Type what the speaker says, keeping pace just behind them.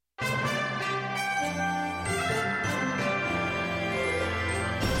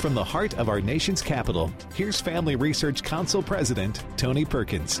From the heart of our nation's capital, here's Family Research Council President Tony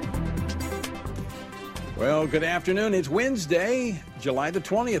Perkins. Well, good afternoon. It's Wednesday, July the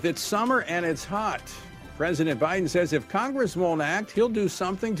 20th. It's summer and it's hot. President Biden says if Congress won't act, he'll do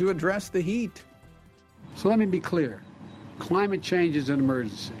something to address the heat. So let me be clear. Climate change is an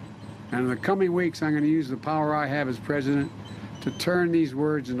emergency. And in the coming weeks, I'm going to use the power I have as president to turn these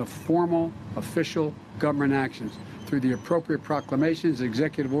words into formal, official government actions through the appropriate proclamations,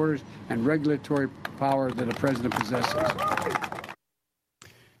 executive orders, and regulatory power that a president possesses.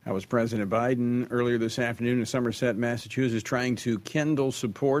 That was President Biden earlier this afternoon in Somerset, Massachusetts, trying to kindle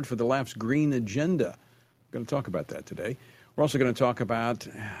support for the left's green agenda. We're going to talk about that today. We're also going to talk about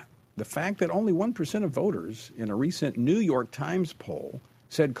the fact that only 1% of voters in a recent New York Times poll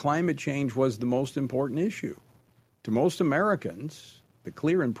said climate change was the most important issue. To most Americans, the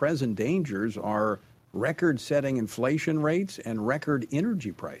clear and present dangers are record-setting inflation rates and record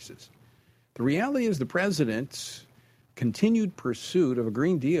energy prices. The reality is the president's continued pursuit of a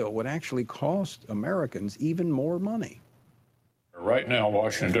Green Deal would actually cost Americans even more money. Right now,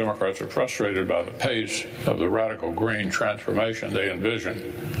 Washington Democrats are frustrated by the pace of the radical green transformation they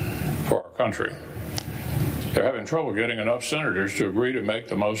envision for our country. They're having trouble getting enough senators to agree to make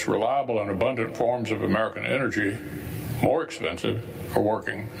the most reliable and abundant forms of American energy more expensive for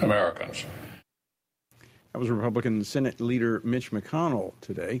working Americans. That was Republican Senate Leader Mitch McConnell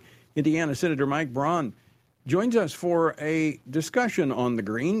today. Indiana Senator Mike Braun joins us for a discussion on the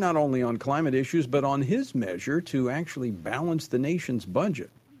green, not only on climate issues, but on his measure to actually balance the nation's budget.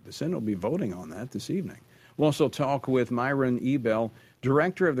 The Senate will be voting on that this evening. We'll also talk with Myron Ebell,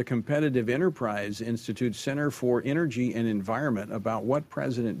 director of the Competitive Enterprise Institute Center for Energy and Environment, about what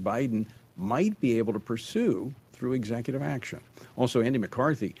President Biden might be able to pursue through executive action. Also, Andy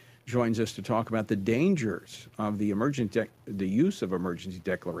McCarthy joins us to talk about the dangers of the use of emergency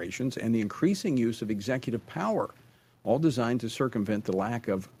declarations and the increasing use of executive power, all designed to circumvent the lack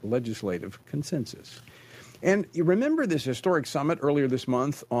of legislative consensus. And you remember this historic summit earlier this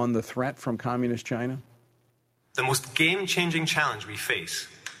month on the threat from communist China? The most game-changing challenge we face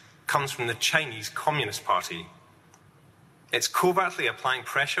comes from the Chinese Communist Party. It's covertly applying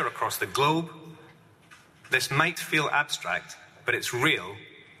pressure across the globe. This might feel abstract, but it's real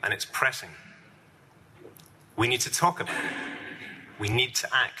and it's pressing. We need to talk about it. We need to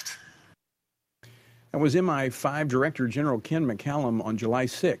act. That was MI5 Director General Ken McCallum on July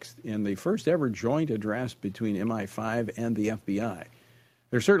 6th in the first ever joint address between MI5 and the FBI.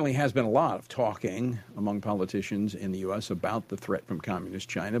 There certainly has been a lot of talking among politicians in the U.S. about the threat from communist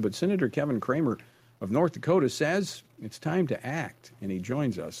China, but Senator Kevin Cramer of North Dakota says it's time to act, and he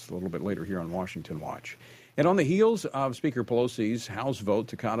joins us a little bit later here on Washington Watch. And on the heels of Speaker Pelosi's House vote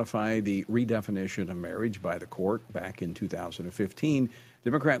to codify the redefinition of marriage by the court back in 2015,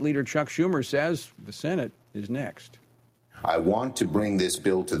 Democrat leader Chuck Schumer says the Senate is next. I want to bring this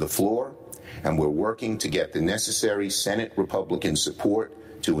bill to the floor, and we're working to get the necessary Senate Republican support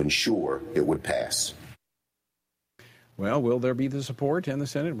to ensure it would pass. Well, will there be the support in the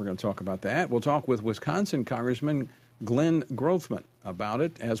Senate? We're going to talk about that. We'll talk with Wisconsin Congressman Glenn Grothman about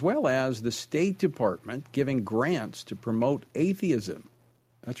it, as well as the State Department giving grants to promote atheism.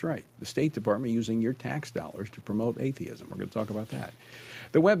 That's right, the State Department using your tax dollars to promote atheism. We're going to talk about that.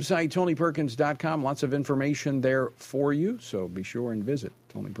 The website, TonyPerkins.com, lots of information there for you, so be sure and visit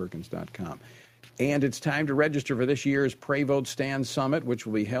TonyPerkins.com. And it's time to register for this year's Pray Vote Stand Summit, which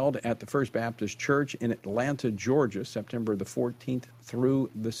will be held at the First Baptist Church in Atlanta, Georgia, September the 14th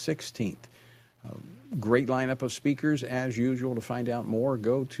through the 16th. Great lineup of speakers, as usual. To find out more,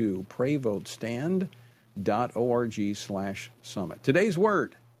 go to prayvotestand.org/summit. Today's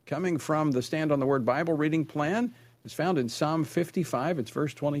word, coming from the Stand on the Word Bible reading plan, is found in Psalm 55. It's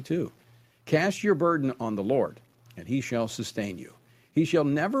verse 22. Cast your burden on the Lord, and he shall sustain you. He shall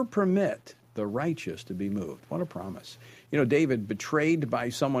never permit the righteous to be moved. What a promise. You know, David, betrayed by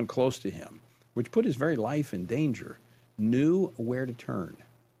someone close to him, which put his very life in danger, knew where to turn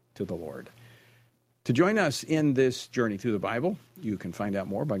to the Lord. To join us in this journey through the Bible, you can find out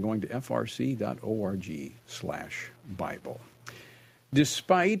more by going to frc.org/Bible.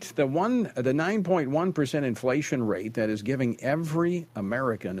 Despite the 9.1% inflation rate that is giving every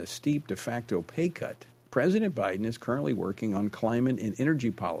American a steep de facto pay cut, President Biden is currently working on climate and energy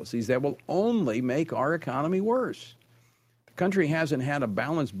policies that will only make our economy worse. The country hasn't had a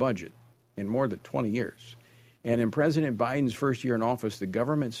balanced budget in more than 20 years. And in President Biden's first year in office, the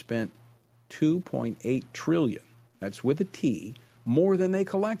government spent $2.8 trillion, that's with a T, more than they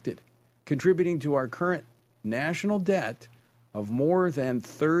collected, contributing to our current national debt of more than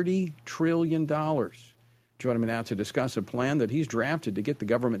 $30 trillion. joining me now to discuss a plan that he's drafted to get the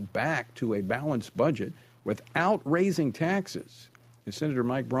government back to a balanced budget without raising taxes. Is Senator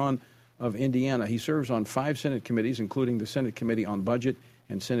Mike Braun of Indiana. He serves on 5 Senate committees, including the Senate Committee on Budget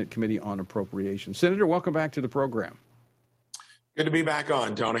and Senate Committee on Appropriations. Senator, welcome back to the program. Good to be back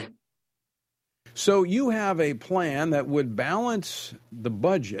on, Tony. So you have a plan that would balance the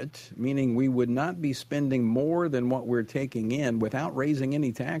budget, meaning we would not be spending more than what we're taking in without raising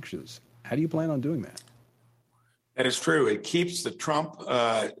any taxes. How do you plan on doing that? That is true. It keeps the Trump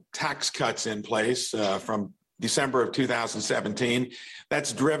tax cuts in place from December of 2017.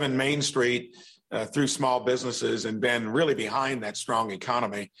 That's driven Main Street through small businesses and been really behind that strong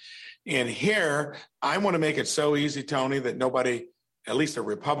economy. And here, I want to make it so easy, Tony, that nobody, at least a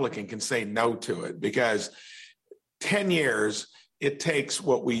Republican, can say no to it, because 10 years, it takes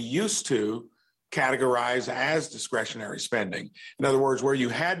what we used to categorize as discretionary spending. In other words, where you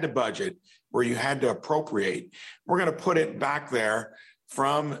had to budget, where you had to appropriate, we're going to put it back there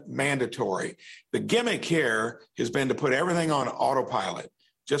from mandatory. The gimmick here has been to put everything on autopilot,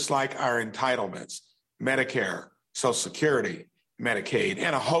 just like our entitlements, Medicare, Social Security, Medicaid,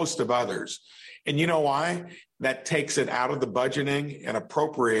 and a host of others. And you know why? That takes it out of the budgeting and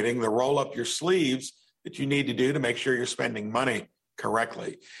appropriating, the roll up your sleeves that you need to do to make sure you're spending money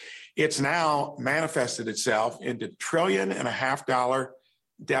correctly. It's now manifested itself into $1.5 trillion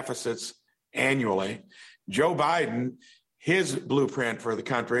deficits annually. Joe Biden, his blueprint for the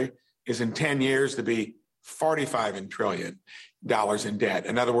country is in 10 years to be $45 trillion in debt.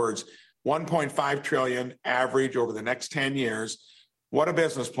 In other words, $1.5 trillion average over the next 10 years. What a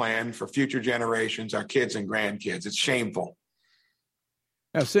business plan for future generations, our kids and grandkids. It's shameful.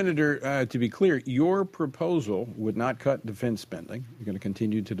 Now, Senator, to be clear, your proposal would not cut defense spending. You're going to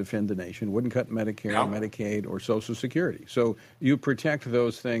continue to defend the nation. Wouldn't cut Medicare, Medicaid, or Social Security. So you protect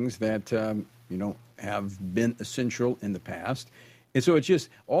those things that, have been essential in the past. And so it's just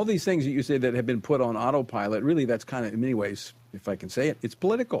all these things that you say that have been put on autopilot. Really, that's kind of, in many ways, if I can say it, it's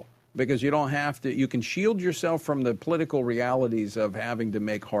political. Because you don't have to, you can shield yourself from the political realities of having to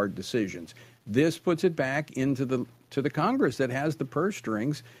make hard decisions. This puts it back into the Congress that has the purse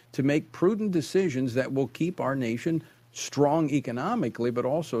strings to make prudent decisions that will keep our nation strong economically, but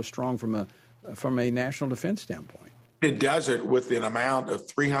also strong from a national defense standpoint. It does it with an amount of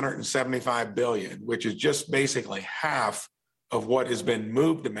 $375 billion, which is just basically half of what has been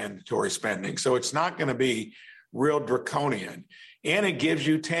moved to mandatory spending. So it's not going to be real draconian. And it gives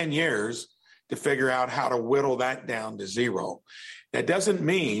you 10 years to figure out how to whittle that down to zero. That doesn't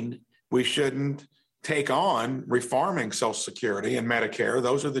mean we shouldn't take on reforming Social Security and Medicare.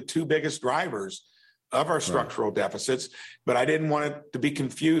 Those are the two biggest drivers of our structural deficits, but I didn't want it to be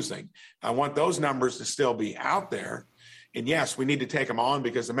confusing. I want those numbers to still be out there. And yes, we need to take them on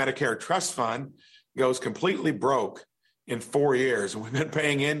because the Medicare Trust Fund goes completely broke in 4 years. And we've been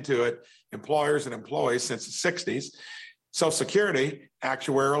paying into it, employers and employees, since the 60s. Social Security,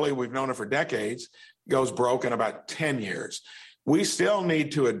 actuarially, we've known it for decades, goes broke in about 10 years. We still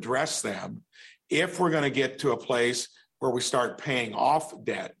need to address them if we're going to get to a place where we start paying off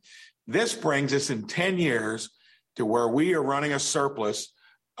debt. This brings us in 10 years to where we are running a surplus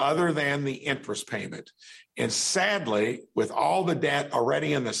other than the interest payment. And sadly, with all the debt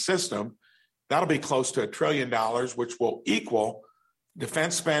already in the system, that'll be close to $1 trillion, which will equal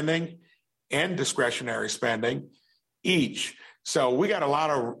defense spending and discretionary spending each. So we got a lot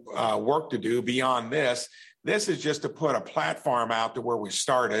of work to do beyond this. This is just to put a platform out to where we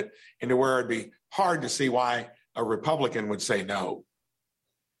started and to where it'd be hard to see why a Republican would say no.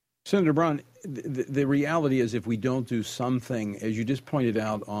 Senator Braun, the reality is if we don't do something, as you just pointed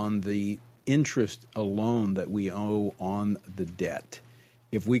out, on the interest alone that we owe on the debt,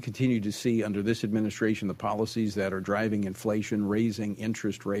 if we continue to see under this administration the policies that are driving inflation, raising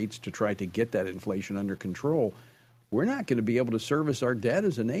interest rates to try to get that inflation under control, we're not going to be able to service our debt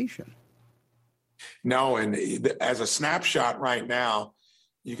as a nation. No, and as a snapshot right now,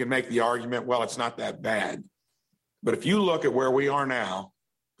 you can make the argument, well, it's not that bad. But if you look at where we are now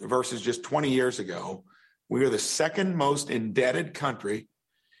versus just 20 years ago, we are the second most indebted country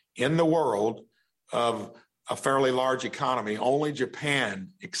in the world of a fairly large economy. Only Japan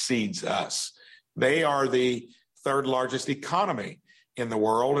exceeds us. They are the third largest economy in the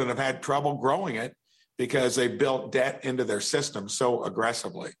world and have had trouble growing it because they built debt into their system so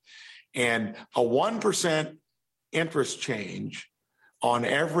aggressively. And a 1% interest change on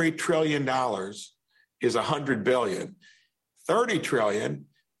every $1 trillion is $100 billion. 30 trillion,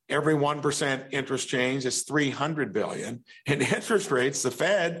 every 1% interest change is $300 billion. And interest rates, the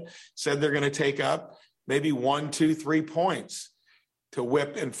Fed said they're going to take up maybe 1, 2, 3 points to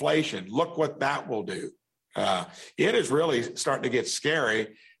whip inflation. Look what that will do. It is really starting to get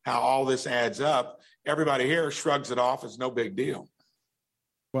scary how all this adds up. Everybody here shrugs it off as no big deal.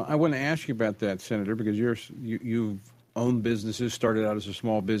 Well, I want to ask you about that, Senator, because you've owned businesses, started out as a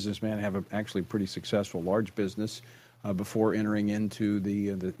small businessman, have a actually pretty successful large business before entering into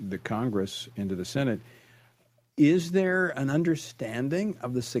the Congress, into the Senate. Is there an understanding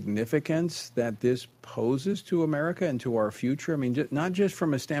of the significance that this poses to America and to our future? I mean, not just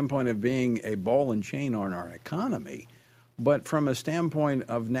from a standpoint of being a ball and chain on our economy, but from a standpoint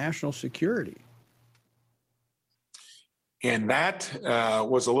of national security. And that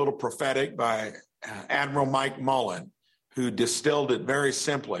was a little prophetic by Admiral Mike Mullen, who distilled it very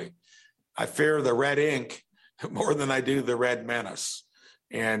simply. I fear the red ink more than I do the red menace.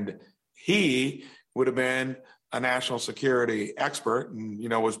 And he would have been a national security expert and,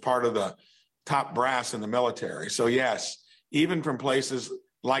 was part of the top brass in the military. So yes, even from places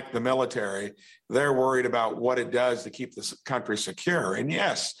like the military, they're worried about what it does to keep the country secure. And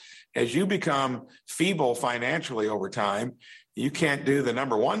yes, as you become feeble financially over time, you can't do the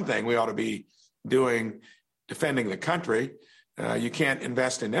number one thing we ought to be doing, defending the country. You can't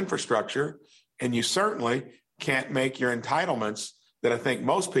invest in infrastructure, and you certainly can't make your entitlements that I think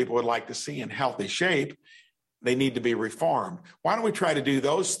most people would like to see in healthy shape. They need to be reformed. Why don't we try to do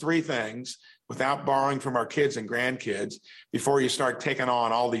those three things without borrowing from our kids and grandkids before you start taking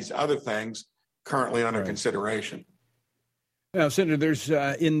on all these other things currently under consideration? Now, Senator, there's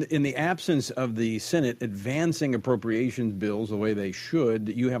in the absence of the Senate advancing appropriations bills the way they should,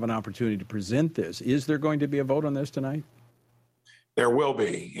 you have an opportunity to present this. Is there going to be a vote on this tonight? There will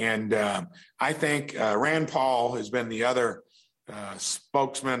be. And I think Rand Paul has been the other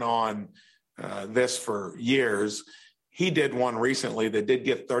spokesman on this for years. He did one recently that did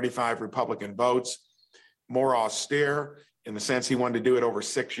get 35 Republican votes, more austere in the sense he wanted to do it over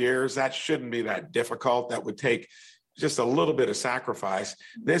 6 years. That shouldn't be that difficult. That would take just a little bit of sacrifice.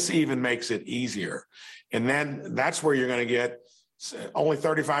 This even makes it easier. And then that's where you're going to get only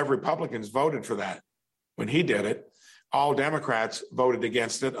 35 Republicans voted for that. When he did it, all Democrats voted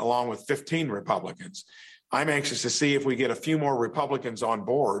against it, along with 15 Republicans. I'm anxious to see if we get a few more Republicans on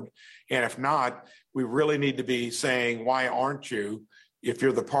board. And if not, we really need to be saying, why aren't you, if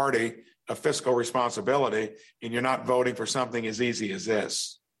you're the party of fiscal responsibility and you're not voting for something as easy as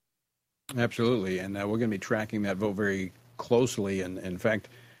this? Absolutely. And we're going to be tracking that vote very closely. And in fact,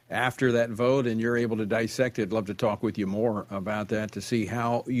 after that vote and you're able to dissect it, I'd love to talk with you more about that to see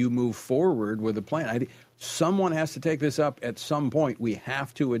how you move forward with the plan. Someone has to take this up at some point. We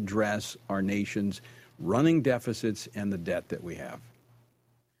have to address our nation's running deficits and the debt that we have.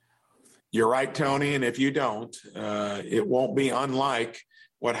 You're right, Tony. And if you don't, it won't be unlike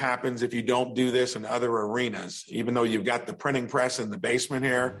what happens if you don't do this in other arenas. Even though you've got the printing press in the basement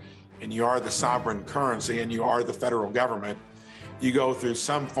here, and you are the sovereign currency, and you are the federal government, you go through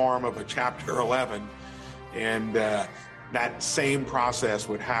some form of a Chapter 11, and that same process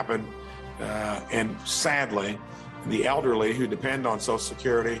would happen. And sadly, the elderly who depend on Social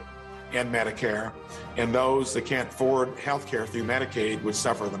Security and Medicare, and those that can't afford health care through Medicaid would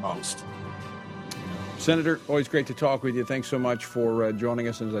suffer the most. Senator, always great to talk with you. Thanks so much for joining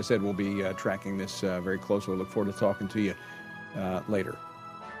us. And as I said, we'll be tracking this very closely. I look forward to talking to you later.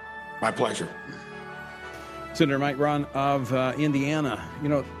 My pleasure. Senator Mike Braun of Indiana.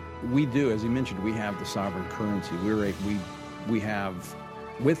 We do, as you mentioned, we have the sovereign currency. We have,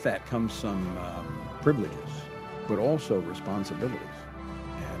 with that comes some privileges, but also responsibilities.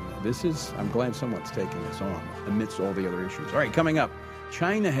 And I'm glad someone's taking this on amidst all the other issues. All right, coming up,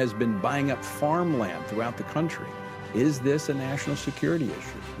 China has been buying up farmland throughout the country. Is this a national security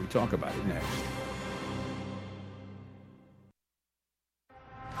issue? We talk about it next.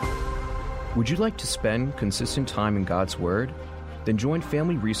 Would you like to spend consistent time in God's Word? Then join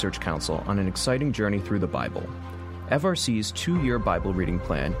Family Research Council on an exciting journey through the Bible. FRC's 2-year Bible reading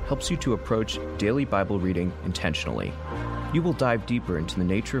plan helps you to approach daily Bible reading intentionally. You will dive deeper into the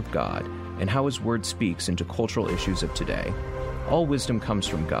nature of God and how His Word speaks into cultural issues of today. All wisdom comes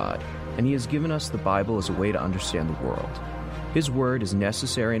from God, and He has given us the Bible as a way to understand the world. His Word is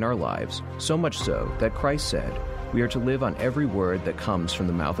necessary in our lives, so much so that Christ said, we are to live on every word that comes from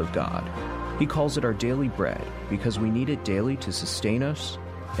the mouth of God. He calls it our daily bread because we need it daily to sustain us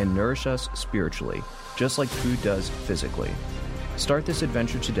and nourish us spiritually, just like food does physically. Start this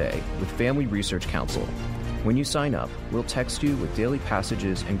adventure today with Family Research Council. When you sign up, we'll text you with daily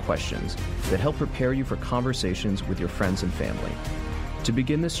passages and questions that help prepare you for conversations with your friends and family. To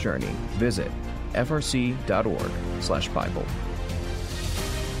begin this journey, visit frc.org/Bible.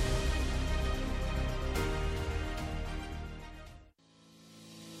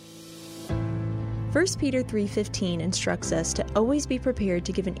 1 Peter 3:15 instructs us to always be prepared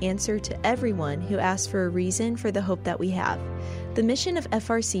to give an answer to everyone who asks for a reason for the hope that we have. The mission of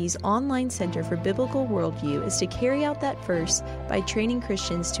FRC's online Center for Biblical Worldview is to carry out that verse by training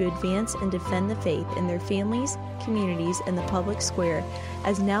Christians to advance and defend the faith in their families, communities, and the public square,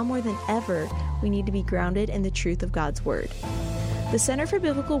 as now more than ever, we need to be grounded in the truth of God's Word. The Center for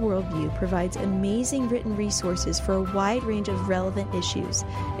Biblical Worldview provides amazing written resources for a wide range of relevant issues,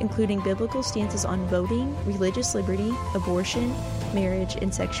 including biblical stances on voting, religious liberty, abortion, marriage,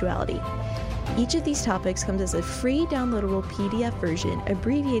 and sexuality. Each of these topics comes as a free downloadable PDF version,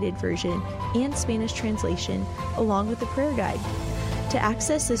 abbreviated version, and Spanish translation, along with the prayer guide. To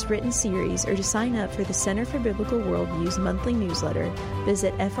access this written series or to sign up for the Center for Biblical Worldview's monthly newsletter,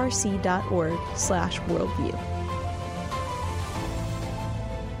 visit frc.org/worldview.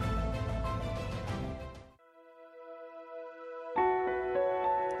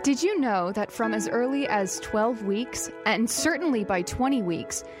 Did you know that from as early as 12 weeks, and certainly by 20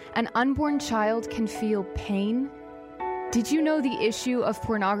 weeks, an unborn child can feel pain? Did you know the issue of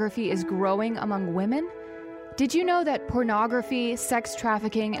pornography is growing among women? Did you know that pornography, sex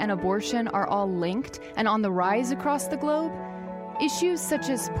trafficking, and abortion are all linked and on the rise across the globe? Issues such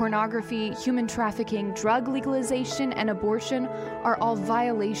as pornography, human trafficking, drug legalization, and abortion are all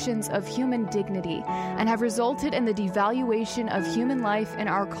violations of human dignity and have resulted in the devaluation of human life in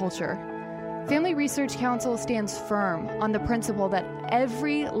our culture. Family Research Council stands firm on the principle that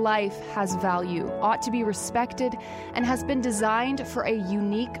every life has value, ought to be respected, and has been designed for a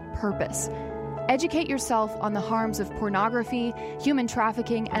unique purpose. Educate yourself on the harms of pornography, human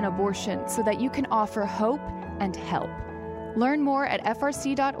trafficking, and abortion so that you can offer hope and help. Learn more at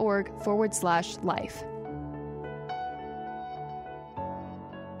frc.org/life.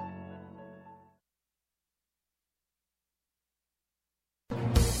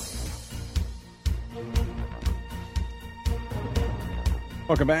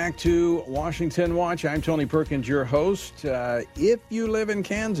 Welcome back to Washington Watch. I'm Tony Perkins, your host. If you live in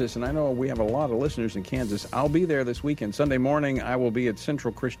Kansas, and I know we have a lot of listeners in Kansas, I'll be there this weekend. Sunday morning, I will be at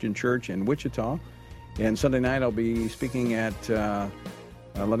Central Christian Church in Wichita. And Sunday night, I'll be speaking at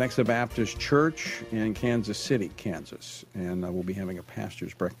Lenexa Baptist Church in Kansas City, Kansas. And we'll be having a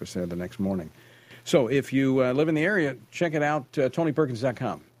pastor's breakfast there the next morning. So if you live in the area, check it out,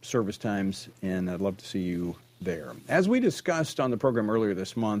 TonyPerkins.com, service times, and I'd love to see you there. As we discussed on the program earlier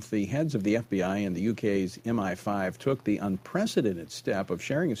this month, the heads of the FBI and the UK's MI5 took the unprecedented step of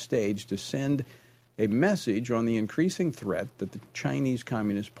sharing a stage to send a message on the increasing threat that the Chinese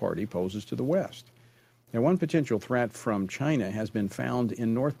Communist Party poses to the West. Now, one potential threat from China has been found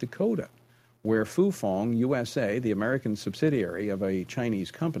in North Dakota, where Fufeng USA, the American subsidiary of a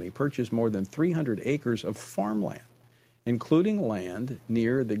Chinese company, purchased more than 300 acres of farmland, including land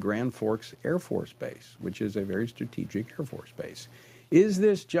near the Grand Forks Air Force Base, which is a very strategic Air Force base. Is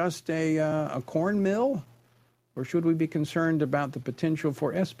this just a corn mill, or should we be concerned about the potential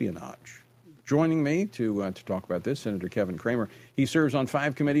for espionage? Joining me to talk about this, Senator Kevin Cramer. He serves on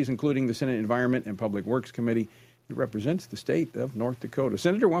 5 committees, including the Senate Environment and Public Works Committee. He represents the state of North Dakota.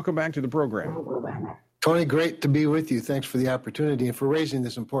 Senator, welcome back to the program. Tony, great to be with you. Thanks for the opportunity and for raising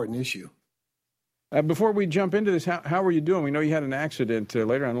this important issue. Before we jump into this, how are you doing? We know you had an accident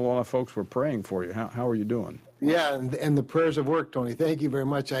later on. A lot of folks were praying for you. How are you doing? Yeah, and the prayers have worked, Tony. Thank you very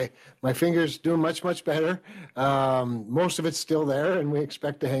much. My finger's doing much, much better. Most of it's still there, and we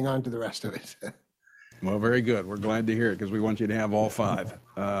expect to hang on to the rest of it. Well, very good. We're glad to hear it because we want you to have all 5.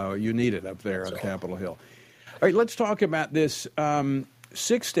 You need it up there on Capitol Hill. All right, let's talk about this.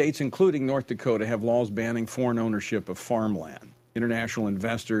 6 states, including North Dakota, have laws banning foreign ownership of farmland. International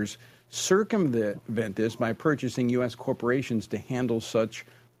investors circumvent this by purchasing U.S. corporations to handle such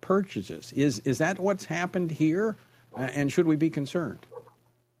purchases. Is that what's happened here, and should we be concerned?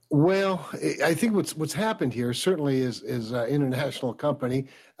 Well, I think what's happened here certainly is an international company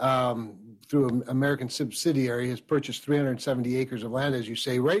through an American subsidiary has purchased 370 acres of land, as you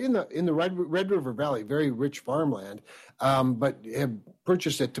say, right in the Red River Valley, very rich farmland, but have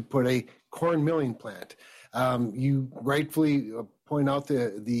purchased it to put a corn milling plant. You rightfully point out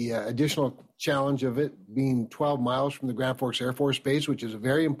the additional challenge of it being 12 miles from the Grand Forks Air Force Base, which is a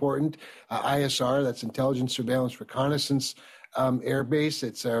very important ISR, that's Intelligence, Surveillance, Reconnaissance air base.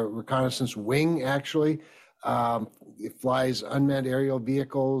 It's a reconnaissance wing, actually. It flies unmanned aerial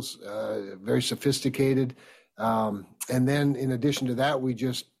vehicles, very sophisticated. And then in addition to that, we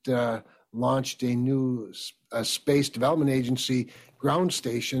just launched a new space development agency ground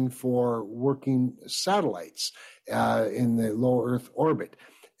station for working satellites in the low Earth orbit.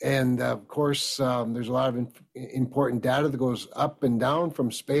 And of course, there's a lot of important data that goes up and down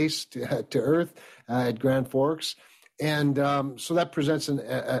from space to Earth at Grand Forks. And so that presents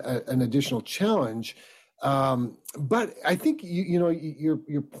an additional challenge. But I think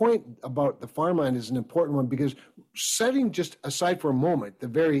your point about the farmland is an important one, because setting just aside for a moment the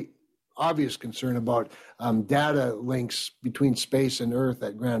very obvious concern about data links between space and Earth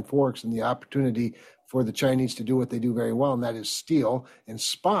at Grand Forks and the opportunity for the Chinese to do what they do very well, and that is steal and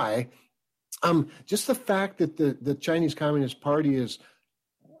spy. Just the fact that the Chinese Communist Party is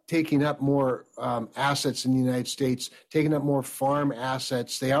taking up more assets in the United States, taking up more farm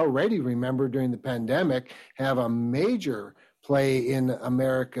assets. They already, remember, during the pandemic, have a major play in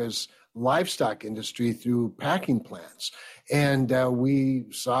America's livestock industry through packing plants. And we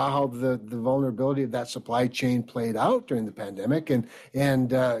saw how the vulnerability of that supply chain played out during the pandemic. And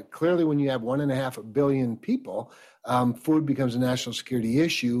clearly, when you have 1.5 billion people, food becomes a national security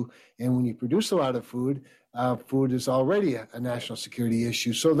issue. And when you produce a lot of food, food is already a national security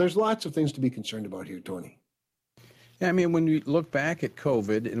issue. So there's lots of things to be concerned about here, Tony. Yeah, I mean, when we look back at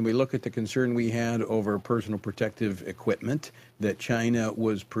COVID and we look at the concern we had over personal protective equipment that China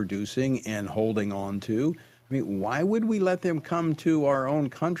was producing and holding on to, I mean, why would we let them come to our own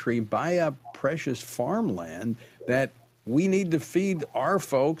country, buy up precious farmland that we need to feed our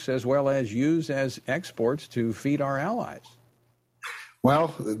folks as well as use as exports to feed our allies?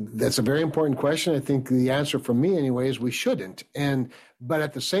 Well, that's a very important question. I think the answer from me anyway is we shouldn't. But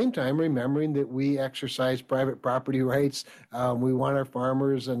at the same time, remembering that we exercise private property rights, we want our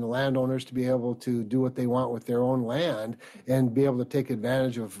farmers and the landowners to be able to do what they want with their own land and be able to take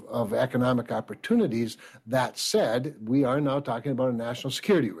advantage of economic opportunities. That said, we are now talking about a national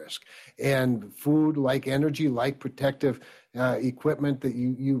security risk. And food, like energy, like protective equipment that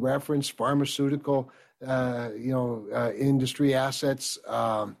you referenced, pharmaceutical industry assets,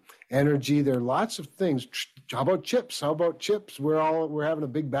 energy. There are lots of things. How about chips? We're having a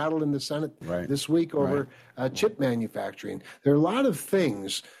big battle in the Senate this week over chip manufacturing. There are a lot of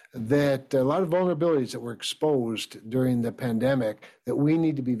things a lot of vulnerabilities that were exposed during the pandemic that we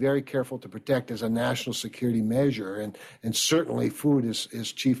need to be very careful to protect as a national security measure. And certainly food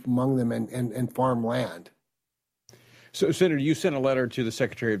is chief among them, and farmland. So, Senator, you sent a letter to the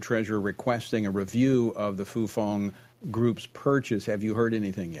Secretary of Treasury requesting a review of the Fufeng Group's purchase. Have you heard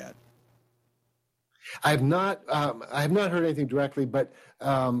anything yet? I have not heard anything directly, but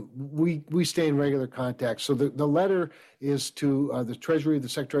we stay in regular contact. So the letter is to the Treasury, the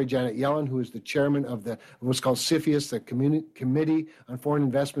Secretary Janet Yellen, who is the chairman of what's called CFIUS, the Committee on Foreign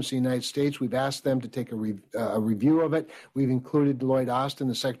Investments in the United States. We've asked them to take a review of it. We've included Lloyd Austin,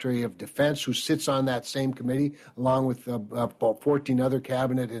 the Secretary of Defense, who sits on that same committee, along with about 14 other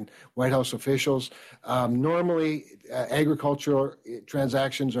cabinet and White House officials. Normally, agricultural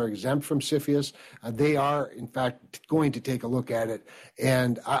transactions are exempt from CFIUS. They are, in fact, going to take a look at it.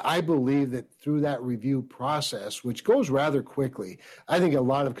 And I believe that through that review process, which goes rather quickly, I think a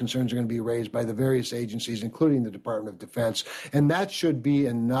lot of concerns are going to be raised by the various agencies, including the Department of Defense. And that should be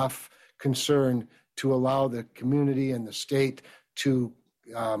enough concern to allow the community and the state to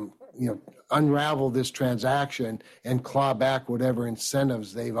unravel this transaction and claw back whatever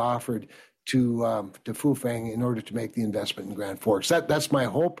incentives they've offered to Fufeng in order to make the investment in Grand Forks. That's my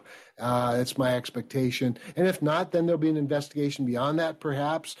hope. That's my expectation. And if not, then there'll be an investigation beyond that,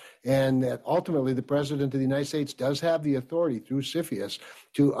 perhaps. And that ultimately, the President of the United States does have the authority through CFIUS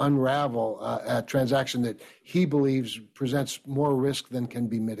to unravel a transaction that he believes presents more risk than can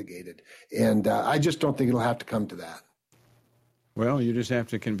be mitigated. And I just don't think it'll have to come to that. Well, you just have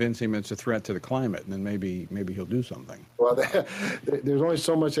to convince him it's a threat to the climate, and then maybe he'll do something. Well, there's only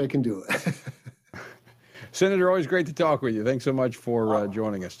so much I can do. Senator, always great to talk with you. Thanks so much for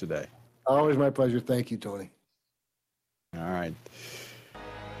joining us today. Always my pleasure. Thank you, Tony. All right.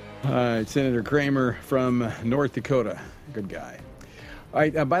 Senator Cramer from North Dakota. Good guy. All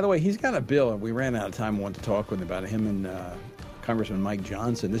right. By the way, he's got a bill. We ran out of time. I wanted to talk with him about him and Congressman Mike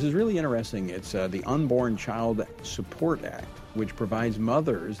Johnson. This is really interesting. It's the Unborn Child Support Act, which provides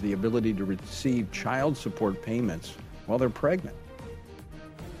mothers the ability to receive child support payments while they're pregnant.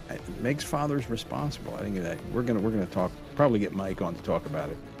 It makes fathers responsible. I think that we're gonna talk. Probably get Mike on to talk about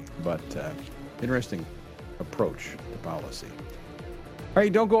it. But interesting approach to policy. All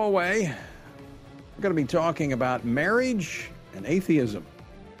right, don't go away. We're going to be talking about marriage and atheism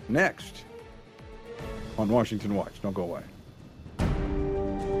next on Washington Watch. Don't go away.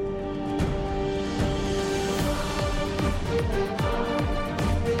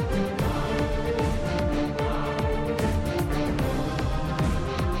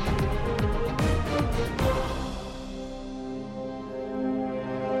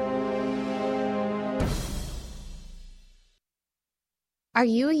 Are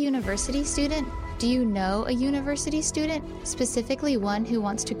you a university student? Do you know a university student, specifically one who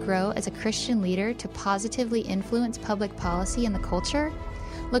wants to grow as a Christian leader to positively influence public policy and the culture?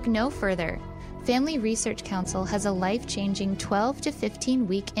 Look no further. Family Research Council has a life-changing 12 to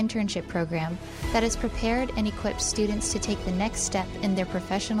 15-week internship program that has prepared and equipped students to take the next step in their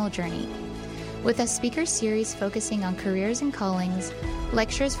professional journey. With a speaker series focusing on careers and callings,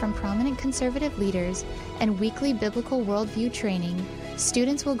 lectures from prominent conservative leaders, and weekly biblical worldview training,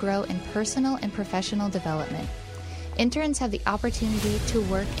 students will grow in personal and professional development. Interns have the opportunity to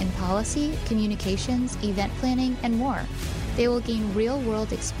work in policy, communications, event planning, and more. They will gain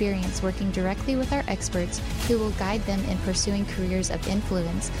real-world experience working directly with our experts who will guide them in pursuing careers of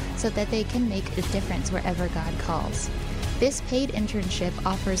influence so that they can make a difference wherever God calls. This paid internship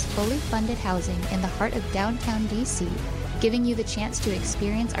offers fully funded housing in the heart of downtown D.C., giving you the chance to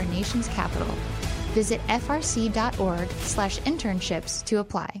experience our nation's capital. Visit frc.org/internships to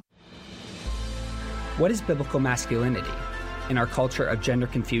apply. What is biblical masculinity? In our culture of gender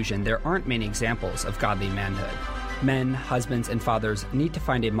confusion, there aren't many examples of godly manhood. Men, husbands, and fathers need to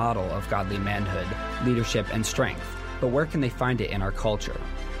find a model of godly manhood, leadership, and strength. But where can they find it in our culture?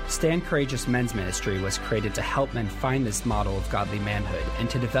 Stand Courageous Men's Ministry was created to help men find this model of godly manhood and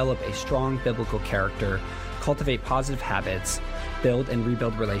to develop a strong biblical character, cultivate positive habits, build and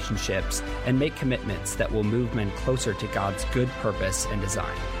rebuild relationships, and make commitments that will move men closer to God's good purpose and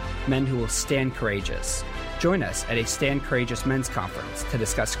design. Men who will stand courageous. Join us at a Stand Courageous Men's Conference to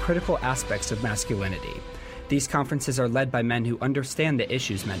discuss critical aspects of masculinity. These conferences are led by men who understand the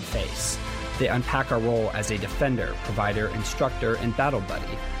issues men face. They unpack our role as a defender, provider, instructor, and battle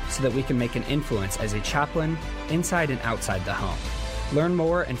buddy so that we can make an influence as a chaplain inside and outside the home. Learn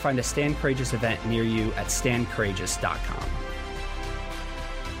more and find a Stand Courageous event near you at standcourageous.com.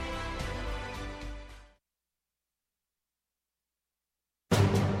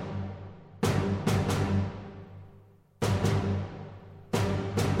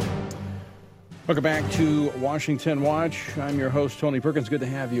 Welcome back to Washington Watch. I'm your host, Tony Perkins. Good to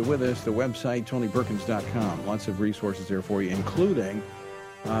have you with us. The website, tonyperkins.com. Lots of resources there for you, including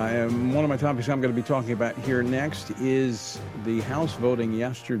one of my topics I'm going to be talking about here next is the House voting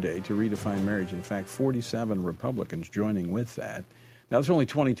yesterday to redefine marriage. In fact, 47 Republicans joining with that. Now, it's only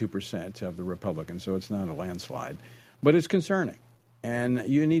 22% of the Republicans, so it's not a landslide. But it's concerning. And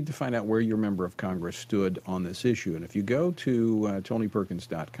you need to find out where your member of Congress stood on this issue. And if you go to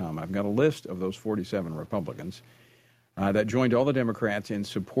tonyperkins.com, I've got a list of those 47 Republicans that joined all the Democrats in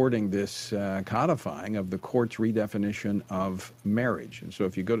supporting this codifying of the court's redefinition of marriage. And so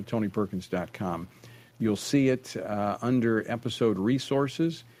if you go to tonyperkins.com, you'll see it under episode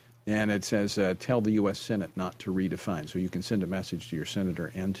resources, and it says, tell the U.S. Senate not to redefine. So you can send a message to your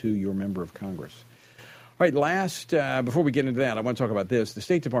senator and to your member of Congress. All right, before we get into that, I want to talk about this. The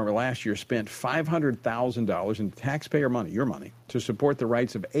State Department last year spent $500,000 in taxpayer money, your money, to support the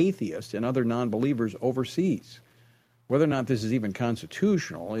rights of atheists and other non-believers overseas. Whether or not this is even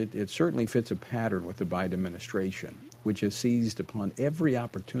constitutional, it certainly fits a pattern with the Biden administration, which has seized upon every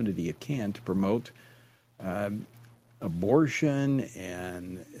opportunity it can to promote abortion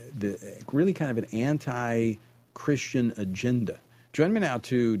and really kind of an anti-Christian agenda. Joining me now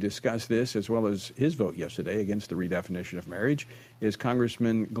to discuss this, as well as his vote yesterday against the redefinition of marriage, is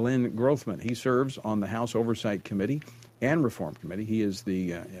Congressman Glenn Grothman. He serves on the House Oversight Committee and Reform Committee. He is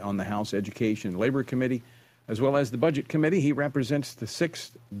on the House Education and Labor Committee, as well as the Budget Committee. He represents the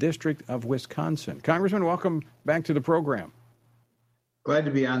 6th District of Wisconsin. Congressman, welcome back to the program. Glad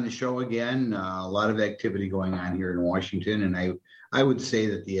to be on the show again. A lot of activity going on here in Washington, and I would say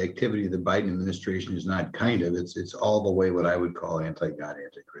that the activity of the Biden administration is not kind of, it's all the way what I would call anti-God,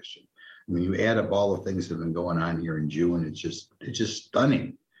 anti-Christian. I mean, you add up all the things that have been going on here in June, it's just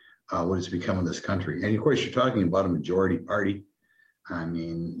stunning what it's become in this country. And of course, you're talking about a majority party. I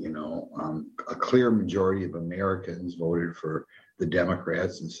mean, a clear majority of Americans voted for the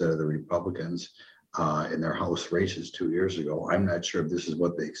Democrats instead of the Republicans in their House races 2 years ago. I'm not sure if this is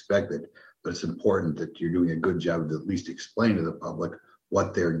what they expected, but it's important that you're doing a good job of at least explaining to the public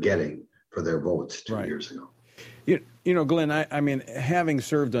what they're getting for their votes 2 years ago. Glenn, I mean, having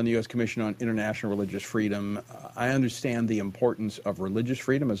served on the U.S. Commission on International Religious Freedom, I understand the importance of religious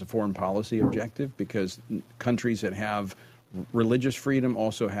freedom as a foreign policy objective, because countries that have religious freedom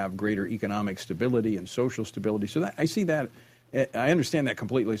also have greater economic stability and social stability. So I see that. I understand that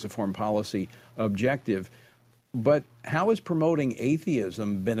completely as a foreign policy objective. But how is promoting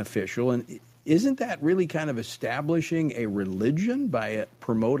atheism beneficial? And isn't that really kind of establishing a religion by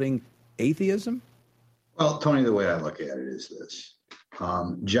promoting atheism? Well, Tony, the way I look at it is this.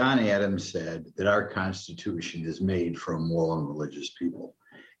 John Adams said that our Constitution is made for a moral and religious people.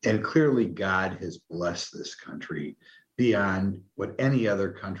 And clearly God has blessed this country beyond what any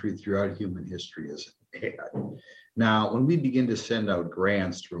other country throughout human history has had. Now, when we begin to send out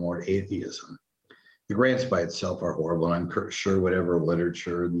grants to promote atheism, the grants by itself are horrible, and I'm sure whatever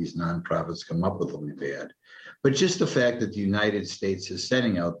literature these nonprofits come up with will be bad. But just the fact that the United States is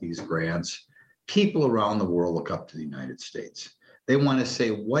sending out these grants, people around the world look up to the United States. They want to say,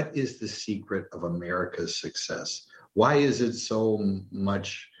 what is the secret of America's success? Why is it so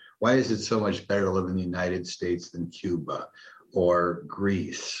much better to live in the United States than Cuba or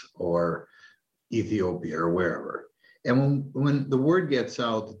Greece or Ethiopia or wherever? And when the word gets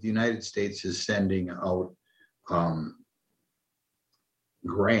out that the United States is sending out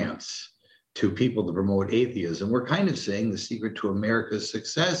grants to people to promote atheism, we're kind of saying the secret to America's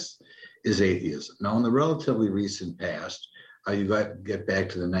success is atheism. Now, in the relatively recent past, you get back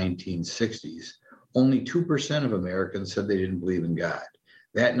to the 1960s, only 2% of Americans said they didn't believe in God.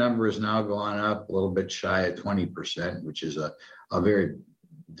 That number has now gone up a little bit shy of 20%, which is a very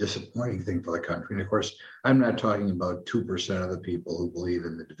disappointing thing for the country. And of course, I'm not talking about 2% of the people who believe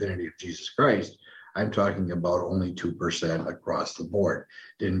in the divinity of Jesus Christ. I'm talking about only 2% across the board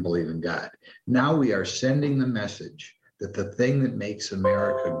didn't believe in God. Now we are sending the message that the thing that makes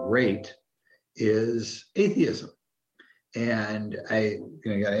America great is atheism. And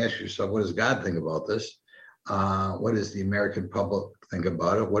you got to ask yourself, what does God think about this? What does the American public think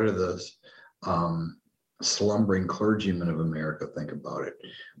about it? What are the slumbering clergymen of America think about it?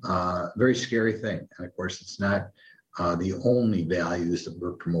 Very scary thing. And of course, it's not the only values that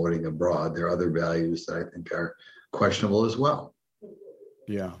we're promoting abroad. There are other values that I think are questionable as well.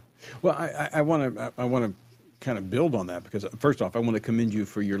 Yeah. Well, I want to kind of build on that, because first off, I want to commend you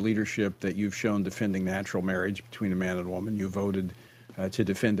for your leadership that you've shown defending natural marriage between a man and a woman. You voted to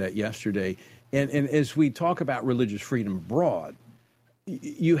defend that yesterday. And as we talk about religious freedom abroad,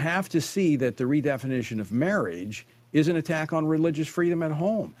 you have to see that the redefinition of marriage is an attack on religious freedom at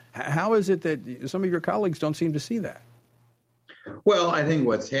home. How is it that some of your colleagues don't seem to see that? Well, I think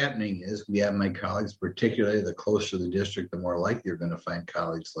what's happening is we have my colleagues, particularly the closer the district, the more likely you're going to find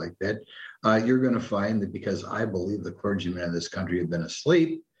colleagues like that. You're going to find that because I believe the clergymen in this country have been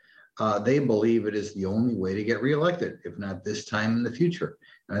asleep, they believe it is the only way to get reelected, if not this time in the future.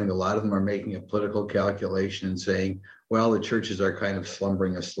 And I think a lot of them are making a political calculation and saying, well, the churches are kind of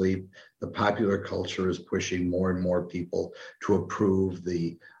slumbering asleep. The popular culture is pushing more and more people to approve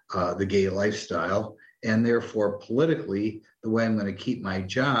the gay lifestyle. And therefore, politically, the way I'm going to keep my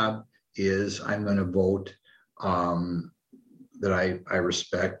job is I'm going to vote that I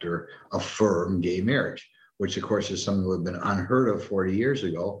respect or affirm gay marriage, which, of course, is something that would have been unheard of 40 years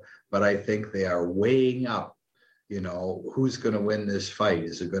ago. But I think they are weighing up, who's going to win this fight?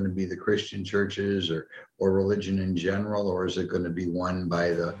 Is it going to be the Christian churches or religion in general, or is it going to be won by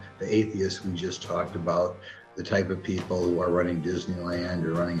the atheists we just talked about, the type of people who are running Disneyland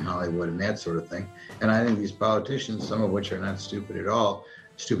or running Hollywood and that sort of thing? And I think these politicians, some of which are not stupid at all,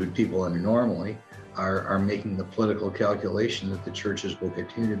 stupid people normally, are making the political calculation that the churches will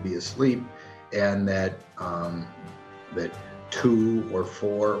continue to be asleep, and that 2 or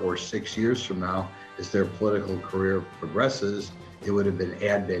 4 or 6 years from now, as their political career progresses, it would have been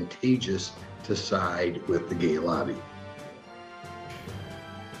advantageous to side with the gay lobby.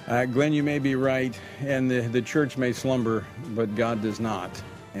 Glenn, you may be right, and the church may slumber, but God does not.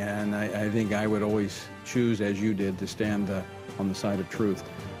 And I think I would always choose, as you did, to stand on the side of truth.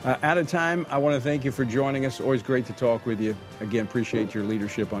 Out of time, I want to thank you for joining us. Always great to talk with you. Again, appreciate your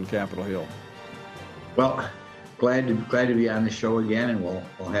leadership on Capitol Hill. Well, glad to be on the show again, and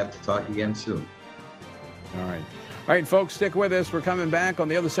we'll have to talk again soon. All right, folks, stick with us. We're coming back on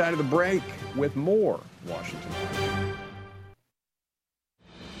the other side of the break with more Washington.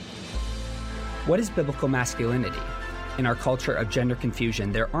 What is biblical masculinity? In our culture of gender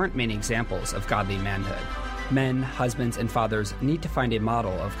confusion, there aren't many examples of godly manhood. Men, husbands, and fathers need to find a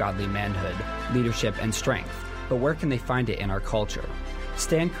model of godly manhood, leadership, and strength. But where can they find it in our culture?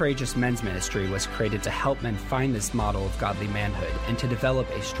 Stand Courageous Men's Ministry was created to help men find this model of godly manhood and to develop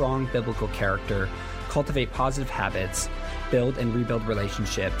a strong biblical character, cultivate positive habits, build and rebuild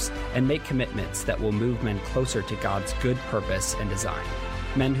relationships, and make commitments that will move men closer to God's good purpose and design.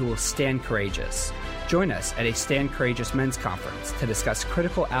 Men who will stand courageous. Join us at a Stand Courageous Men's Conference to discuss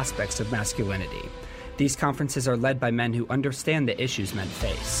critical aspects of masculinity. These conferences are led by men who understand the issues men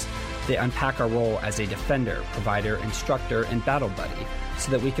face. They unpack our role as a defender, provider, instructor, and battle buddy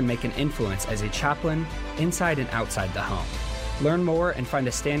so that we can make an influence as a chaplain inside and outside the home. Learn more and find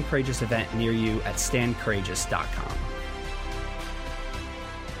a Stand Courageous event near you at standcourageous.com.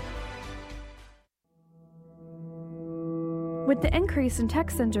 With the increase in tech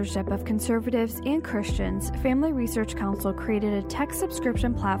censorship of conservatives and Christians, Family Research Council created a tech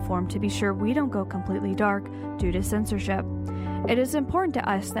subscription platform to be sure we don't go completely dark due to censorship. It is important to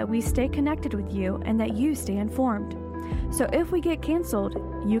us that we stay connected with you and that you stay informed. So if we get canceled,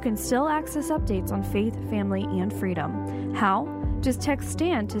 you can still access updates on faith, family, and freedom. How? Just text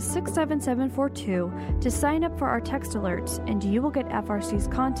STAND to 67742 to sign up for our text alerts, and you will get FRC's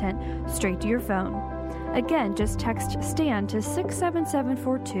content straight to your phone. Again, just text STAND to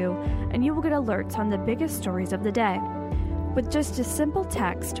 67742 and you will get alerts on the biggest stories of the day. With just a simple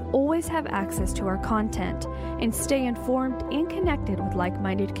text, always have access to our content and stay informed and connected with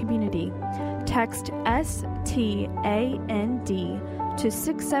like-minded community. Text STAND to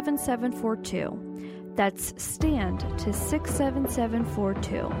 67742. That's STAND to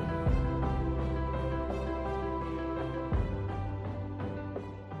 67742.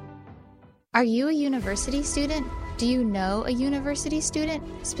 Are you a university student? Do you know a university student,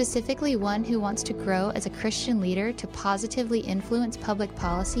 specifically one who wants to grow as a Christian leader to positively influence public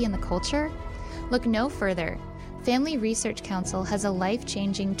policy and the culture? Look no further. Family Research Council has a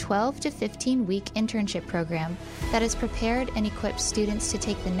life-changing 12 to 15-week internship program that has prepared and equipped students to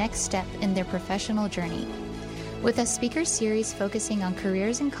take the next step in their professional journey. With a speaker series focusing on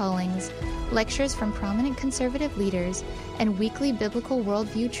careers and callings, lectures from prominent conservative leaders, and weekly biblical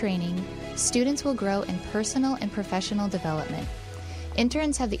worldview training, students will grow in personal and professional development.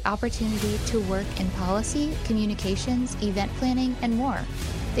 Interns have the opportunity to work in policy, communications, event planning, and more.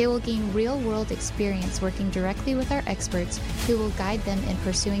 They will gain real-world experience working directly with our experts who will guide them in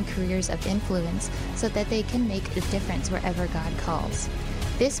pursuing careers of influence so that they can make a difference wherever God calls.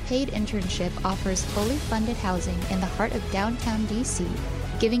 This paid internship offers fully funded housing in the heart of downtown D.C.,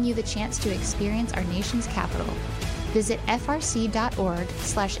 giving you the chance to experience our nation's capital. Visit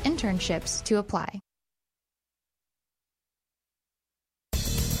frc.org/internships to apply.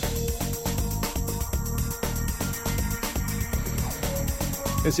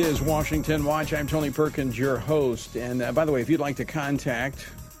 This is Washington Watch. I'm Tony Perkins, your host. And by the way, if you'd like to contact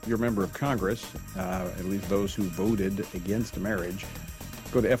your member of Congress, at least those who voted against marriage,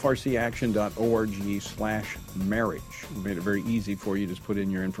 go to frcaction.org/marriage. We made it very easy for you. Just put in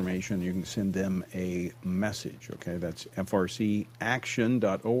your information. You can send them a message. Okay, that's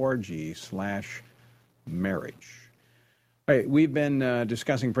frcaction.org/marriage. All right, we've been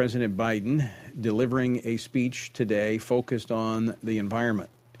discussing President Biden delivering a speech today focused on the environment.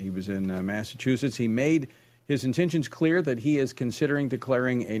 He was in Massachusetts. He made his intentions clear that he is considering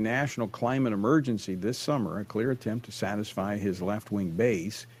declaring a national climate emergency this summer, a clear attempt to satisfy his left-wing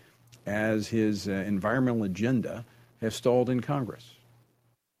base as his environmental agenda has stalled in Congress.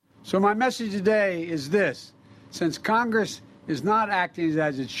 So my message today is this. Since Congress is not acting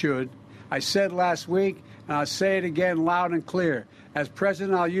as it should, I said last week, and I'll say it again loud and clear. As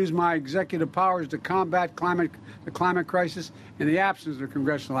president, I'll use my executive powers to combat the climate crisis in the absence of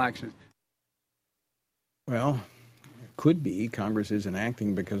congressional action. Well, it could be Congress isn't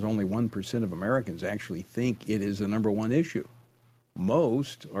acting because only 1% of Americans actually think it is the number one issue.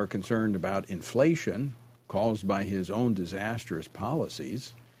 Most are concerned about inflation caused by his own disastrous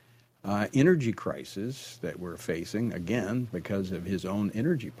policies, energy crisis that we're facing, again, because of his own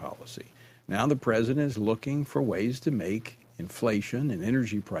energy policy. Now the president is looking for ways to make inflation and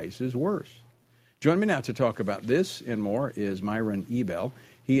energy prices worse. Join me now to talk about this and more is Myron Ebell.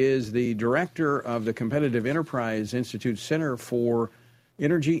 He is the director of the Competitive Enterprise Institute Center for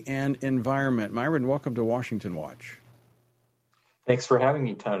Energy and Environment. Myron, welcome to Washington Watch. Thanks for having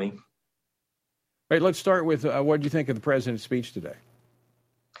me, Tony. All right, let's start with what did you think of the president's speech today?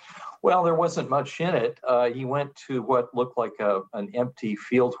 Well, there wasn't much in it. He went to what looked like an empty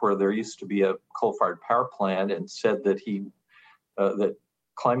field where there used to be a coal-fired power plant and said that that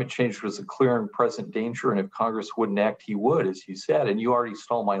climate change was a clear and present danger, and if Congress wouldn't act, he would, as you said. And you already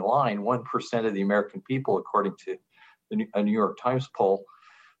stole my line. 1% of the American people, according to a New York Times poll,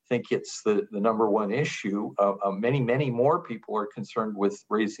 think it's the number one issue. Many more people are concerned with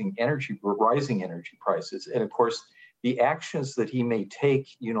rising energy prices. And of course, the actions that he may take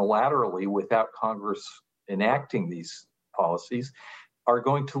unilaterally without Congress enacting these policies are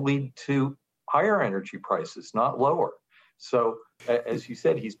going to lead to higher energy prices, not lower. So, as you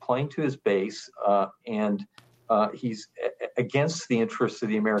said, he's playing to his base, and he's against the interests of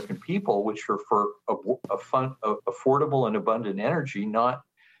the American people, which are for affordable and abundant energy, not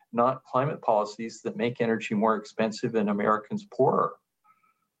climate policies that make energy more expensive and Americans poorer.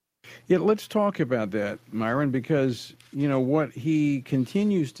 Yeah, let's talk about that, Myron, because, what he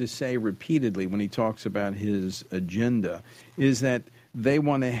continues to say repeatedly when he talks about his agenda is that they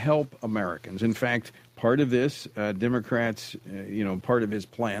want to help Americans. In fact, part of this, Democrats, part of his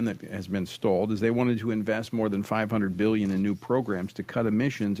plan that has been stalled is they wanted to invest more than $500 billion in new programs to cut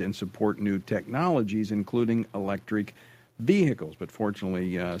emissions and support new technologies, including electric vehicles. But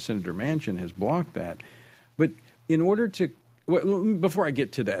fortunately, Senator Manchin has blocked that. But in order to, before I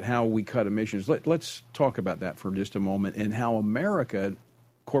get to that, how we cut emissions, let's talk about that for just a moment and how America,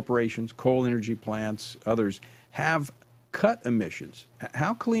 corporations, coal energy plants, others, have cut emissions.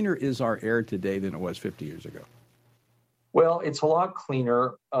 How cleaner is our air today than it was 50 years ago? Well, it's a lot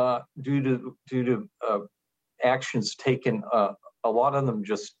cleaner due to actions taken. A lot of them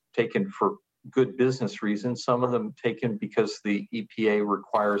just taken for good business reasons. Some of them taken because the EPA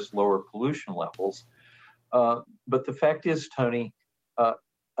requires lower pollution levels. But the fact is, Tony,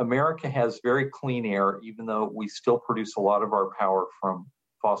 America has very clean air, even though we still produce a lot of our power from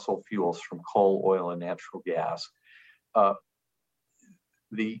fossil fuels, from coal, oil, and natural gas.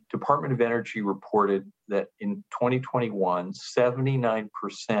 The Department of Energy reported that in 2021,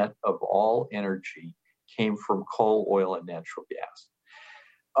 79% of all energy came from coal, oil, and natural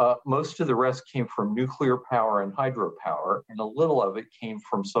gas. Most of the rest came from nuclear power and hydropower, and a little of it came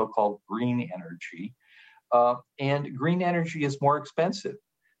from so-called green energy. And green energy is more expensive.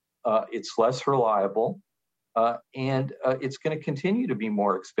 It's less reliable. And it's going to continue to be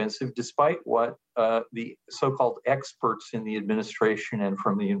more expensive, despite what the so-called experts in the administration and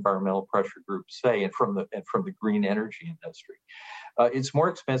from the environmental pressure groups say, and from the green energy industry. It's more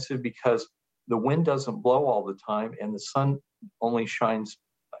expensive because the wind doesn't blow all the time, and the sun only shines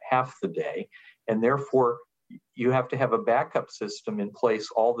half the day, and therefore you have to have a backup system in place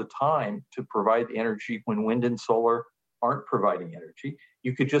all the time to provide the energy when wind and solar aren't providing energy.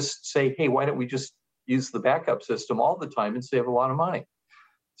 You could just say, hey, why don't we just use the backup system all the time and save a lot of money?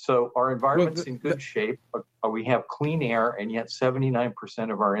 So our environment's in good shape. We have clean air, and yet 79%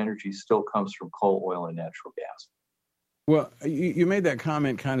 of our energy still comes from coal, oil, and natural gas. Well, you made that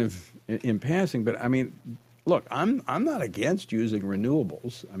comment kind of in passing, but I mean, look, I'm not against using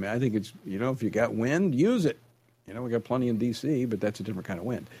renewables. I mean, I think it's, if you got wind, use it. We got plenty in D.C., but that's a different kind of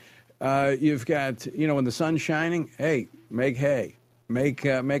wind. You've got, when the sun's shining, hey, make hay, make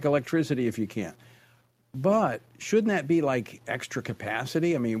electricity if you can. But shouldn't that be like extra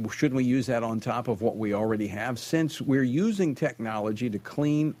capacity? I mean, shouldn't we use that on top of what we already have, since we're using technology to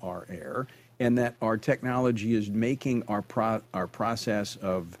clean our air, and that our technology is making our process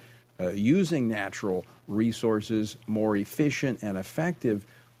of using natural resources more efficient and effective?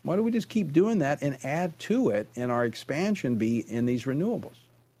 Why don't we just keep doing that and add to it, and our expansion be in these renewables?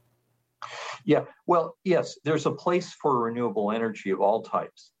 Yeah, well, yes, there's a place for renewable energy of all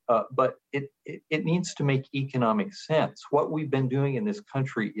types. But it needs to make economic sense. What we've been doing in this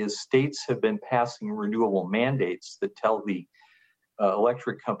country is states have been passing renewable mandates that tell the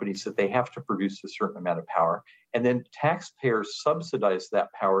electric companies that they have to produce a certain amount of power, and then taxpayers subsidize that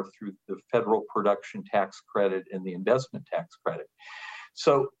power through the federal production tax credit and the investment tax credit.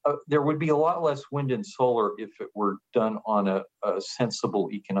 So there would be a lot less wind and solar if it were done on a sensible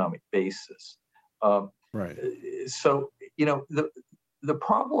economic basis. Right. So, the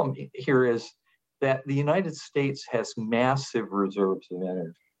problem here is that the United States has massive reserves of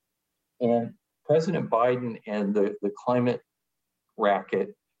energy. And President Biden and the climate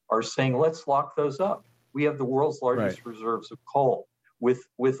racket are saying, let's lock those up. We have the world's largest reserves of coal.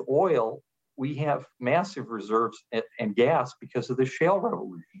 With oil, we have massive reserves and gas because of the shale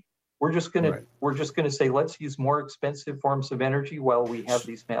revolution. We're just going to say, let's use more expensive forms of energy while we have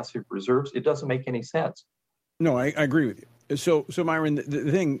these massive reserves. It doesn't make any sense. No, I agree with you. So Myron,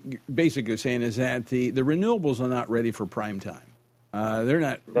 the thing basically saying is that the renewables are not ready for prime time. We're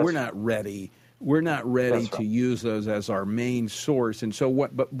not ready. We're not ready to use those as our main source. And so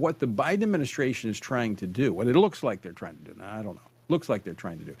what the Biden administration is trying to do, what it looks like they're trying to do, now I don't know, looks like they're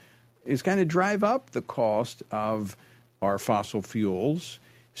trying to do, is kind of drive up the cost of our fossil fuels,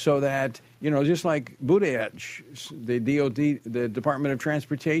 so that, just like Buttigieg, the DOD, the Department of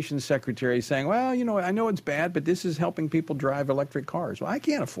Transportation Secretary, saying, well, I know it's bad, but this is helping people drive electric cars. Well, I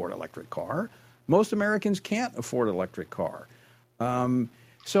can't afford an electric car. Most Americans can't afford an electric car.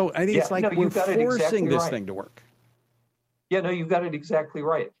 So I think it's like we're forcing this thing to work. Yeah, no, you've got it exactly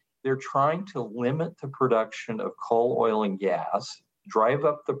right. They're trying to limit the production of coal, oil, and gas, drive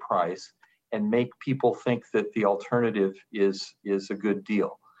up the price, and make people think that the alternative is a good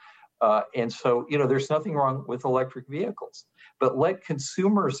deal. And so, there's nothing wrong with electric vehicles, but let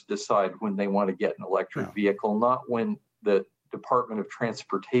consumers decide when they want to get an electric vehicle, not when the Department of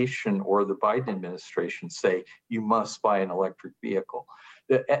Transportation or the Biden administration say you must buy an electric vehicle.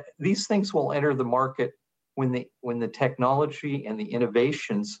 These things will enter the market when the technology and the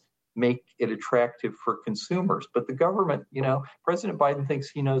innovations make it attractive for consumers. But the government, President Biden thinks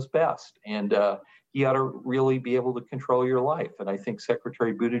he knows best, and he ought to really be able to control your life. And I think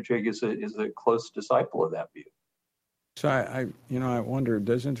Secretary Buttigieg is a close disciple of that view. So I wonder,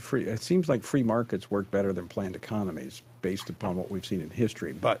 it seems like free markets work better than planned economies based upon what we've seen in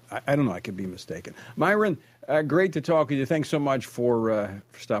history, but I don't know, I could be mistaken. Myron, great to talk with you. Thanks so much for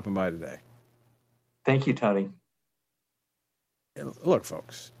stopping by today. Thank you, Tony. Look,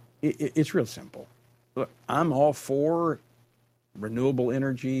 folks, it's real simple. Look, I'm all for renewable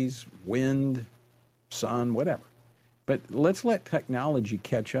energies, wind, sun, whatever. But let's let technology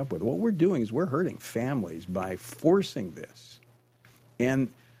catch up with it. What we're doing is we're hurting families by forcing this. And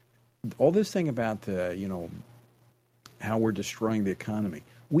all this thing about how we're destroying the economy.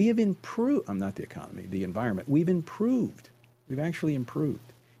 We have improved, not the economy, the environment. We've improved. We've actually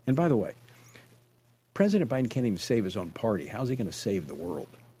improved. And by the way, President Biden can't even save his own party. How's he going to save the world?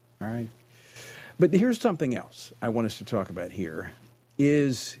 All right? But here's something else I want us to talk about here,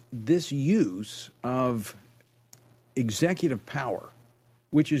 is this use of executive power,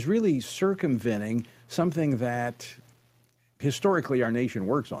 which is really circumventing something that historically our nation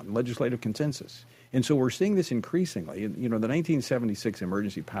works on, legislative consensus. And so we're seeing this increasingly. The 1976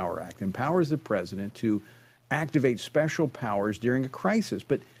 Emergency Power Act empowers the president to activate special powers during a crisis.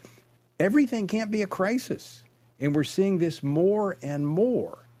 But everything can't be a crisis. And we're seeing this more and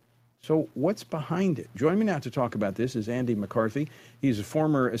more. So what's behind it? Joining me now to talk about this is Andy McCarthy. He's a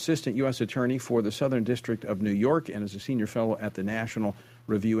former Assistant U.S. Attorney for the Southern District of New York and is a Senior Fellow at the National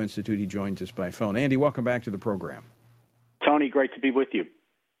Review Institute. He joins us by phone. Andy, welcome back to the program. Tony, great to be with you.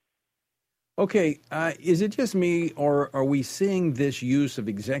 Okay, is it just me, or are we seeing this use of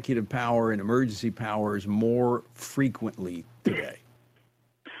executive power and emergency powers more frequently today?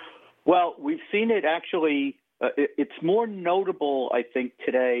 Well, we've seen it actually. It's more notable, I think,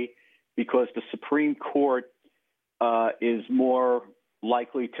 today because the Supreme Court is more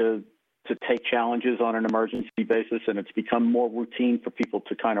likely to take challenges on an emergency basis, and it's become more routine for people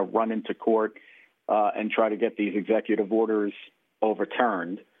to kind of run into court and try to get these executive orders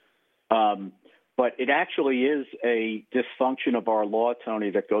overturned. But it actually is a dysfunction of our law,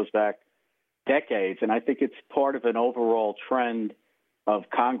 Tony, that goes back decades, and I think it's part of an overall trend of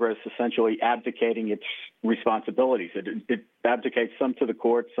Congress essentially abdicating its responsibilities. It abdicates some to the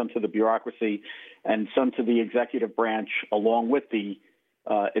courts, some to the bureaucracy, and some to the executive branch along with the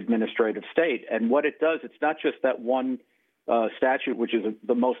administrative state. And what it does, it's not just that one statute, which is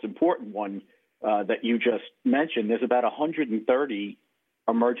the most important one that you just mentioned. There's about 130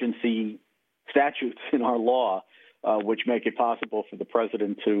 emergency statutes in our law which make it possible for the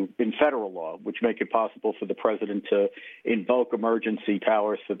president in federal law, which make it possible for the president to invoke emergency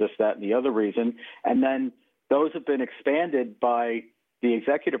powers for this, that, and the other reason. And then those have been expanded by the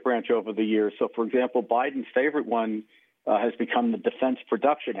executive branch over the years. So, for example, Biden's favorite one has become the Defense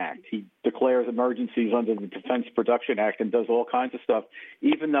Production Act. He declares emergencies under the Defense Production Act and does all kinds of stuff,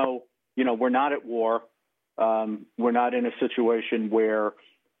 even though, we're not at war. We're not in a situation where,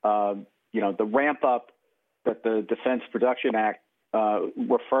 the ramp up that the Defense Production Act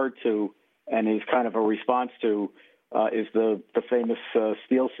referred to and is kind of a response to is the famous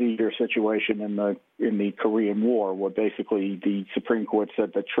steel seizure situation in the Korean War, where basically the Supreme Court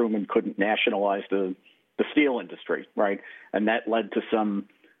said that Truman couldn't nationalize the steel industry, right? And that led to some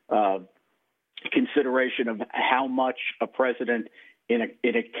consideration of how much a president in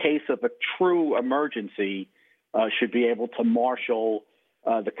a case of a true emergency should be able to marshal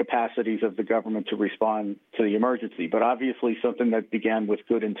the capacities of the government to respond to the emergency. But obviously something that began with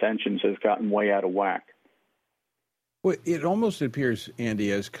good intentions has gotten way out of whack. Well, it almost appears,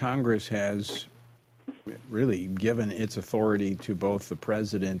 Andy, as Congress has really given its authority to both the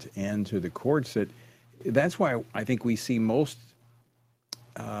president and to the courts, that's why I think we see most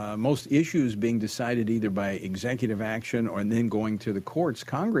issues being decided either by executive action or then going to the courts.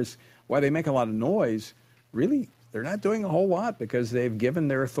 Congress, while they make a lot of noise, really they're not doing a whole lot because they've given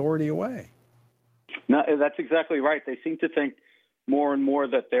their authority away. No, that's exactly right. They seem to think more and more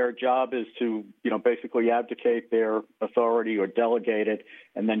that their job is to, basically abdicate their authority or delegate it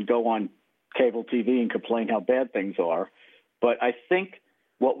and then go on cable TV and complain how bad things are. But I think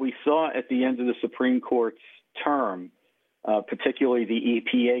what we saw at the end of the Supreme Court's term, particularly the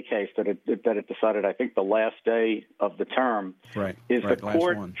EPA case that it decided, I think, the last day of the term, is the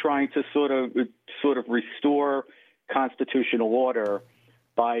court trying to sort of restore constitutional order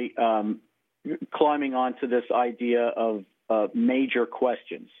by climbing onto this idea of major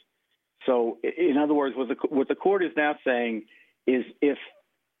questions. So, in other words, what the court is now saying is if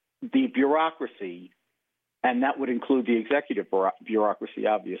the bureaucracy and that would include the executive bureaucracy,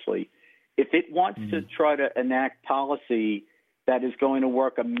 obviously. If it wants to try to enact policy that is going to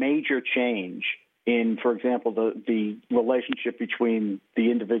work a major change in, for example, the relationship between the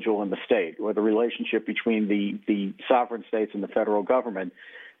individual and the state, or the relationship between the sovereign states and the federal government,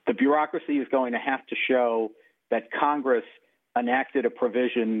 the bureaucracy is going to have to show that Congress enacted a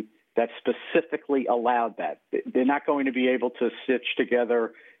provision that specifically allowed that. They're not going to be able to stitch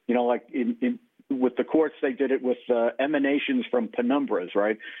together, like with the courts, they did it with emanations from penumbras,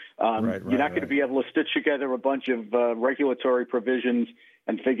 right? You're not going to be able to stitch together a bunch of regulatory provisions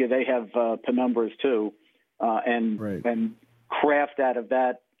and figure they have penumbras too, and craft out of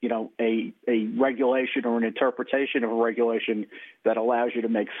that, a regulation or an interpretation of a regulation that allows you to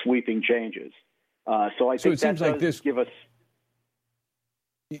make sweeping changes. So I think that does give us.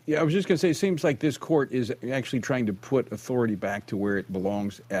 Yeah, I was just going to say, it seems like this court is actually trying to put authority back to where it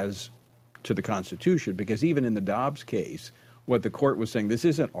belongs as to the Constitution, because even in the Dobbs case, what the court was saying, this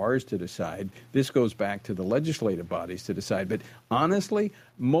isn't ours to decide. This goes back to the legislative bodies to decide. But honestly,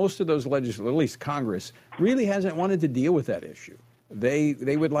 most of those at least Congress, really hasn't wanted to deal with that issue.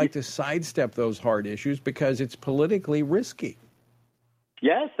 They would like to sidestep those hard issues because it's politically risky.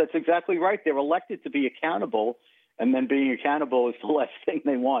 Yes, that's exactly right. They're elected to be accountable, and then being accountable is the last thing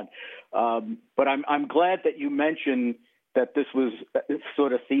they want. But I'm glad that you mentioned that this was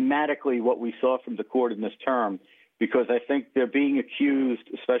sort of thematically what we saw from the court in this term, because I think they're being accused,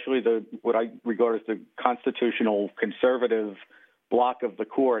 especially what I regard as the constitutional conservative block of the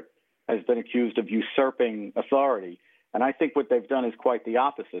court, has been accused of usurping authority. And I think what they've done is quite the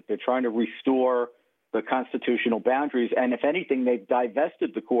opposite. They're trying to restore the constitutional boundaries, and if anything, they've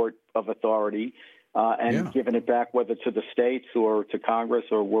divested the court of authority and given it back, whether to the states or to Congress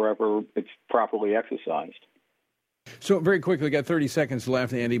or wherever it's properly exercised. So very quickly, got 30 seconds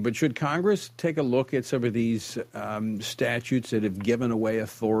left, Andy, but should Congress take a look at some of these statutes that have given away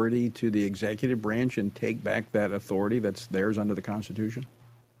authority to the executive branch and take back that authority that's theirs under the Constitution?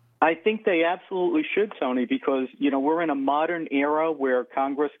 I think they absolutely should, Tony, because, we're in a modern era where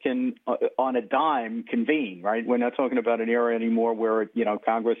Congress can, on a dime, convene, right? We're not talking about an era anymore where,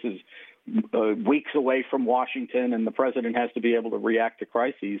 Congress is weeks away from Washington and the president has to be able to react to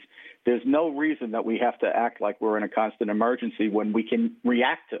crises. There's no reason that we have to act like we're in a constant emergency when we can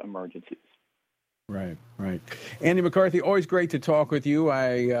react to emergencies. Right. Andy McCarthy, always great to talk with you.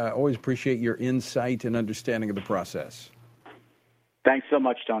 I always appreciate your insight and understanding of the process. Thanks so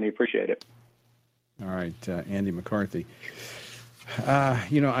much, Tony. Appreciate it. All right, Andy McCarthy.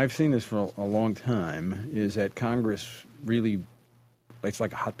 I've seen this for a long time, is that Congress really, it's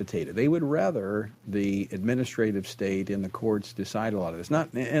like a hot potato. They would rather the administrative state and the courts decide a lot of this.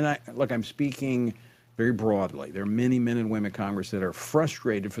 I'm speaking very broadly. There are many men and women in Congress that are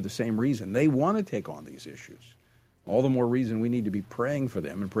frustrated for the same reason. They want to take on these issues. All the more reason we need to be praying for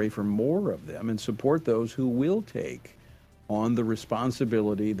them and pray for more of them and support those who will take on the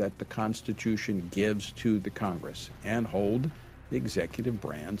responsibility that the Constitution gives to the Congress and hold the executive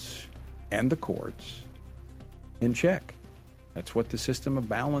branch and the courts in check. That's what the system of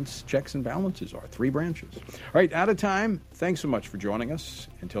checks and balances are, 3 branches. All right, out of time. Thanks so much for joining us.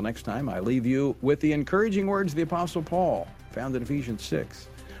 Until next time, I leave you with the encouraging words of the Apostle Paul, found in Ephesians 6,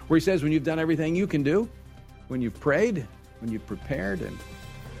 where he says, when you've done everything you can do, when you've prayed, when you've prepared, and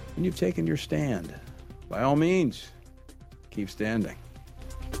when you've taken your stand, by all means, keep standing.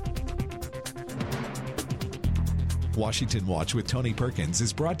 Washington Watch with Tony Perkins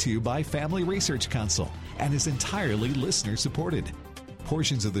is brought to you by Family Research Council and is entirely listener-supported.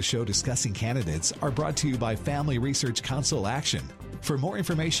 Portions of the show discussing candidates are brought to you by Family Research Council Action. For more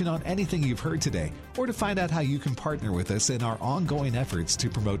information on anything you've heard today, or to find out how you can partner with us in our ongoing efforts to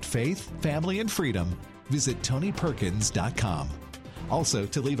promote faith, family, and freedom, visit TonyPerkins.com. Also,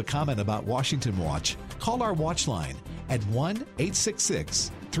 to leave a comment about Washington Watch, call our watch line at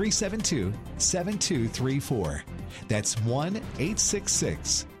 1-866-372-7234. That's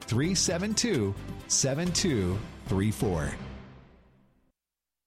 1-866-372-7234.